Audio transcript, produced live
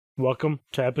welcome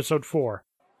to episode 4.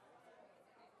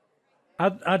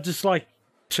 I'd just like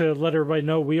to let everybody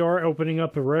know we are opening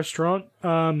up a restaurant.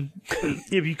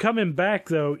 If you coming back,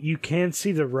 though, you can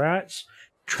see the rats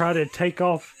try to take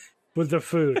off with the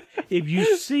food. If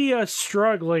you see us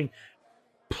struggling,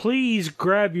 please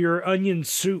grab your onion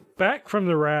soup back from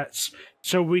the rats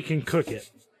so we can cook it.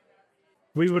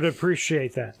 We would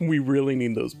appreciate that. We really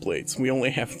need those plates. We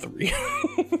only have 3.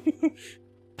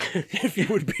 If you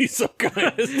would be so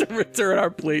kind as to return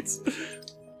our plates.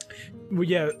 Well,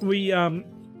 yeah, we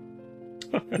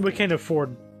can't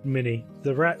afford many.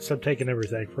 The rats have taken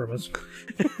everything from us.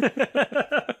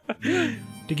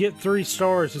 To get 3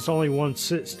 stars, it's only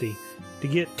 160. To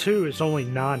get 2, it's only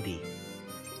 90.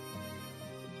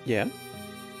 Yeah.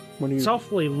 What are It's you?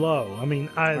 awfully low. I mean,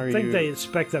 I think they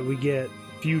expect that we get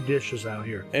few dishes out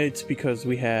here. It's because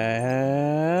we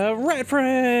have rat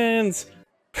friends.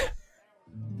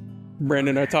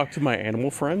 Brandon, I talked to my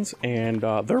animal friends, and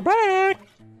they're back.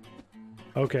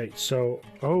 Okay, so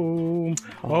you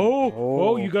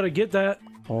gotta get that.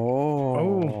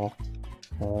 Oh.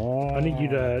 I need you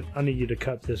to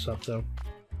cut this up though.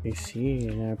 You see,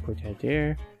 and I put that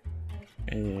there,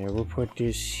 and then we'll put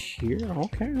this here.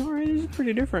 Okay, all right, this is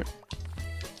pretty different.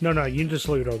 No, you can just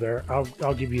leave it over there.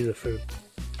 I'll give you the food.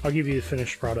 I'll give you the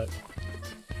finished product.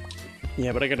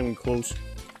 Yeah, but I gotta be close.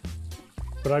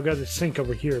 But I've got the sink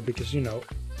over here because, you know,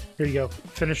 here you go.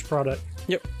 Finished product.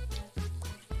 Yep.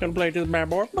 Gonna play this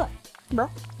bad boy. Bro.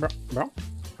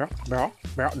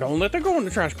 Don't let that go in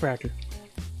the trash compactor.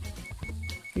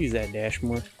 Use that dash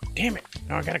more. Damn it.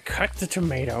 Now I gotta cut the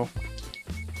tomato.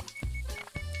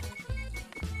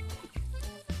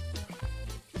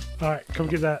 Alright, come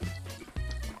get that.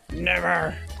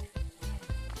 Never.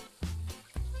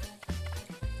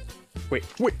 Wait.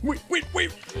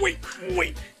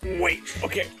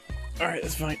 Okay. Alright,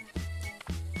 that's fine.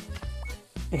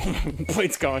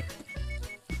 Plate's gone.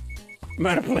 I'm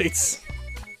out of plates.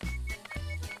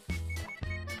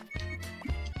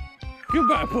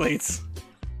 Goodbye, plates.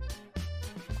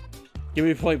 Give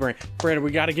me a plate, Brandon. Brandon,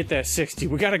 we gotta get that 60.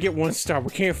 We gotta get 1 star.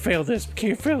 We can't fail this. We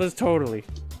can't fail this totally.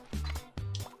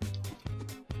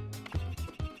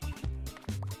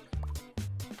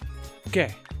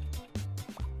 Okay.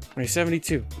 Alright,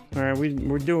 72. Alright,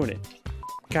 we're doing it.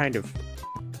 Kind of.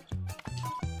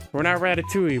 We're not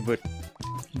Ratatouille, but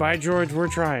by George, we're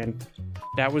trying.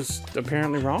 That was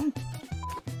apparently wrong?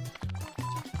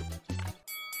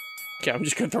 Okay, I'm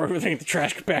just gonna throw everything in the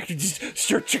trash compactor, just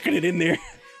start chucking it in there.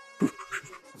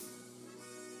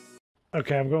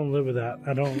 Okay, I'm going to live with that.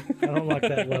 I don't like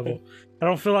that level. I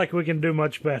don't feel like we can do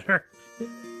much better.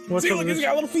 What's See, up look, with he's this?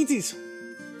 got little feeties.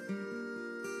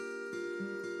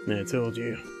 I told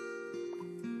you.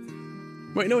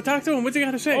 Wait, no, talk to him. What's he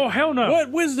got to say? Oh, hell no.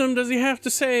 What wisdom does he have to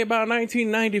say about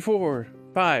 1994?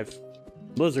 5.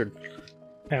 Blizzard.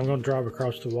 Hey, I'm going to drive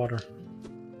across the water.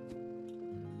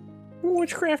 Ooh,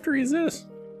 which craftery is this?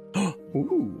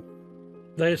 Ooh.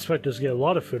 They expect us to get a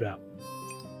lot of food out.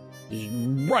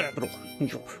 Right out the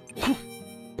door.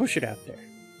 Push it out there.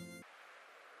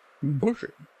 Push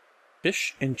it.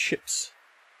 Fish and chips.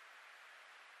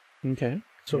 Okay.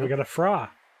 So we got to fry.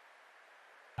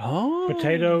 Oh.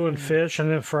 Potato and fish and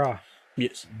then fry.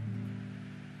 Yes.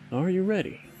 Are you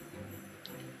ready?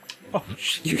 Oh,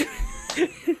 shit.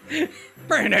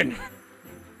 Brandon!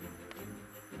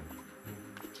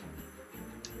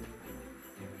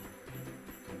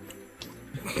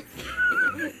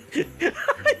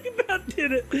 I about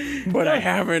did it. But I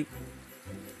haven't.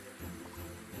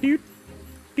 You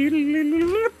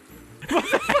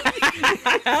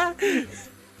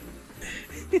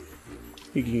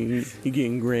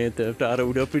getting Grand Theft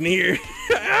Auto'd up in here.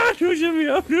 Don't shut me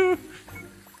up, dude.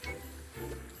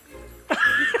 Did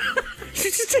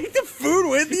you just take the food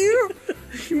with you?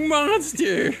 You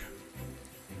monster.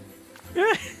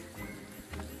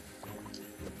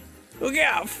 Look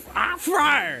out,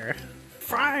 fire.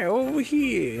 Fire over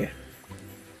here.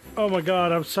 Oh my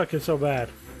god, I'm sucking so bad.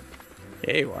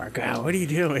 Hey, Workout, what are you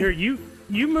doing? Here, you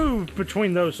move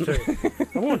between those two.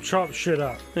 I want to chop shit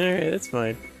up. Alright, that's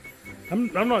fine.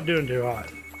 I'm not doing too hot.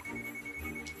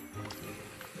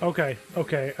 Okay.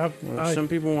 Well, some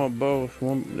people want both.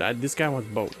 This guy wants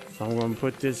both. So I'm going to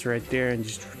put this right there and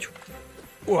just...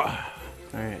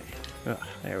 Alright.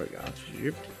 There we go.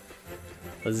 Zip.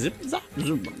 Zip, zap,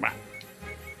 zoom. Grab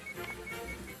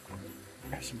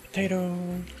some potato.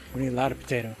 We need a lot of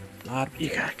potato. You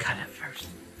gotta cut it first.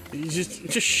 You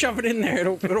just shove it in there.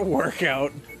 It'll work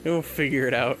out. It'll figure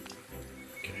it out.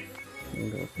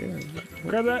 Go up here.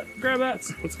 Grab that.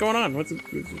 What's going on?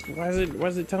 Why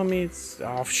is it telling me it's...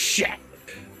 Oh, shit!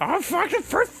 Oh, fucking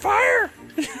first fire!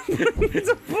 It's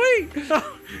a plate!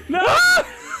 No!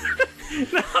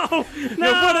 No! No,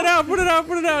 put it out, put it out,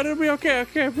 put it out. It'll be okay,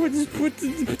 okay. Just put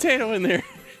the potato in there.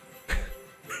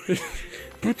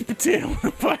 Put the potato in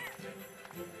the fire.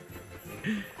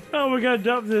 Oh, we gotta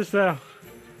dump this now.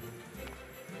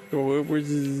 Where's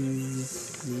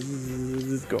this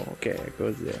go? Okay, it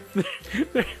goes there.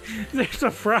 There's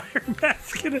a fryer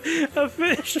basket of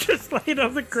fish just laid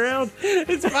on the ground.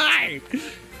 It's fine.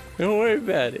 Don't worry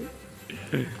about it.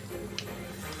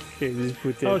 Okay, just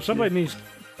put that. Oh, somebody needs.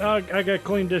 I got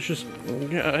clean dishes. Oh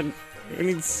God, we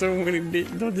need so many.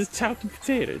 Don't just chop the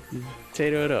potato. Just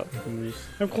potato it up.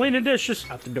 I'm cleaning dishes.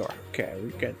 Out the door. Okay,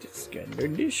 we got this. Got no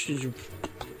dishes.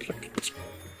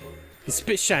 The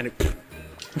spit shining.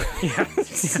 Yeah.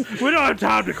 We don't have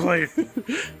time to clean.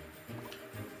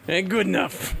 Ain't good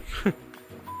enough.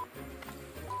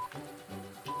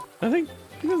 I think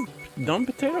dumb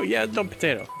potato. Yeah, dumb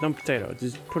potato. Dumb potato.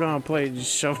 Just put it on a plate.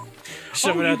 Just shove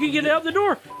it out. You can get it out the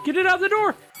door. Get it out the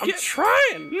door. I'm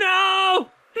trying. No.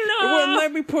 It wouldn't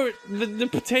let me put the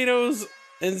potatoes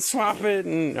and swap it.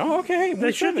 And okay,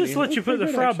 They should just let you put the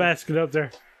fry basket up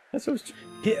there. That's what.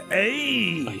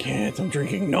 Hey. I can't. I'm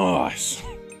drinking nice.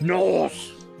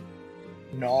 Nice.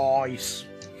 Nice.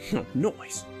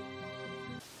 Nice.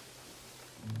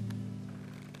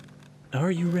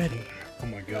 Are you ready? Oh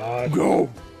my God. Go.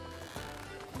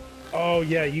 Oh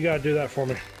yeah, you gotta do that for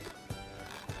me.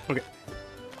 Okay.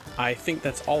 I think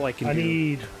that's all I can do. I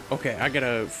need. Okay, I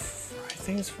gotta fry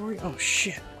things for you. Oh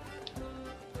shit.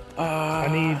 I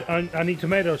need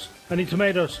tomatoes. I need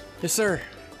tomatoes. Yes, sir.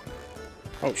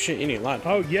 Oh shit, you need a lot.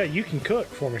 Oh yeah, you can cook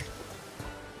for me.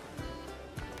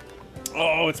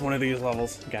 Oh, it's one of these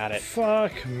levels. Got it.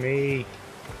 Fuck me.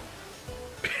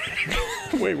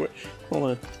 Wait.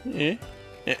 Hold on.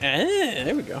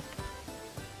 There we go.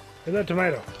 Here's that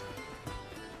tomato.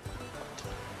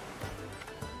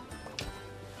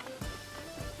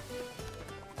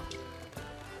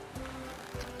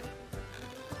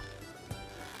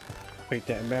 Put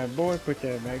that bad boy. Put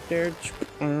that back there.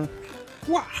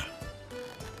 Wah.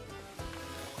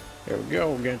 There we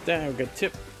go. We got that. We got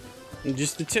tip. And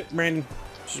just the tip, Brandon.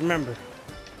 Just remember.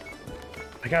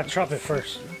 I gotta chop it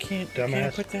first. You can't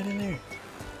Dumbass. put that in there.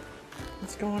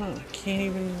 What's going on? I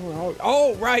can't even.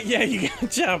 Oh, right. Yeah, you gotta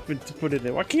chop it to put it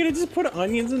in. Why can't I just put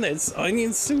onions in there? It's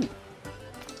onion soup.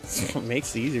 It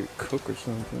makes it easier to cook or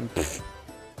something.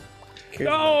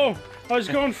 No! I was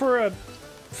going for a.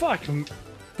 Fuck. You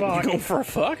going for a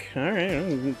fuck?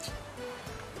 Alright.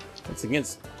 That's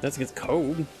against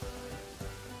code.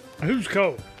 Who's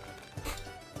code?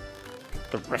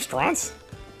 The restaurants?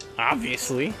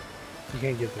 Obviously. You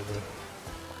can't get that.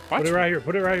 Watch. Put it right here.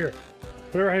 Put it right here.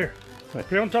 Put it right here. What?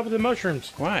 Put it on top of the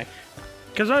mushrooms. Why?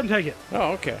 Because I didn't take it.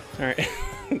 Oh, okay. Alright.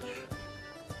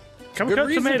 Come Good cut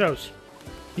reason. tomatoes.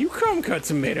 You come cut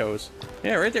tomatoes.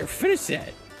 Yeah, right there. Finish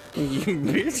that. You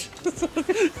bitch.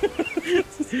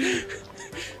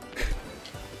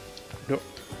 No.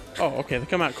 Oh, okay. They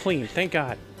come out clean. Thank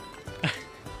God.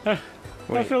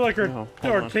 I feel like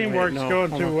our teamwork's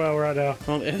going too well right now.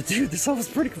 Oh, dude, this level's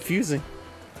pretty confusing.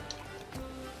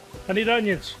 I need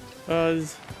onions.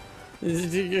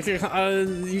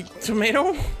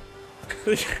 Tomato?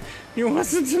 You want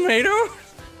some tomato?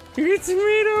 You get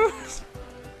tomatoes?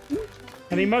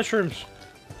 I need mushrooms.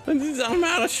 I'm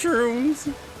out of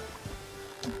shrooms.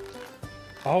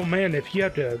 Oh man, if you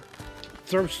have to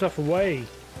throw stuff away,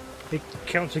 it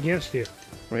counts against you.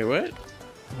 Wait, what?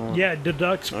 Yeah, it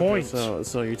deducts points.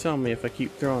 So you're telling me if I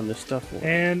keep throwing this stuff away?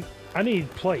 And I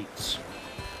need plates.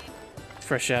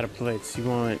 Fresh out of plates. You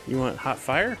want hot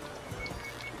fire?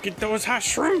 Get those hot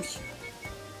shrooms.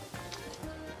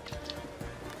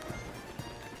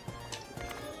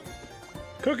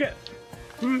 Cook it.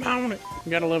 I want it.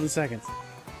 We got 11 seconds.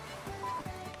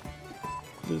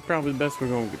 This is probably the best we're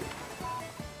going to do.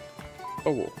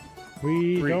 Oh,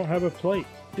 We don't have a plate.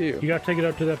 ew. You gotta take it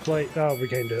up to that plate. Oh, we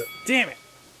can't do it. Damn it!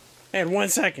 I had 1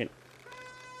 second.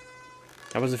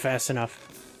 That wasn't fast enough.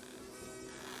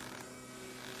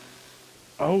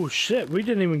 Oh shit, we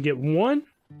didn't even get one?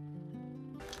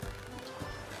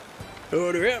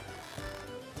 Order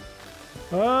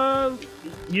up.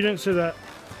 You didn't say that.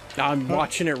 I'm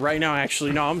watching it right now,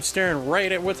 actually. No, I'm staring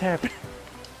right at what's happening.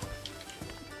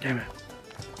 Damn it.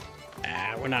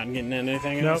 Ah, we're not getting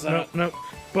anything Nope, else nope, out. nope.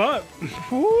 But,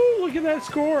 whoo, look at that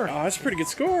score. Oh, that's a pretty good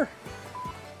score.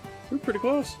 We're pretty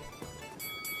close.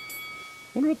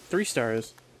 Wonder what the 3-star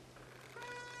is.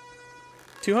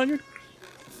 200?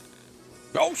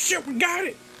 Oh shit, we got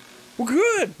it! We're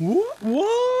good!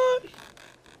 What?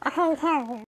 Oh, oh.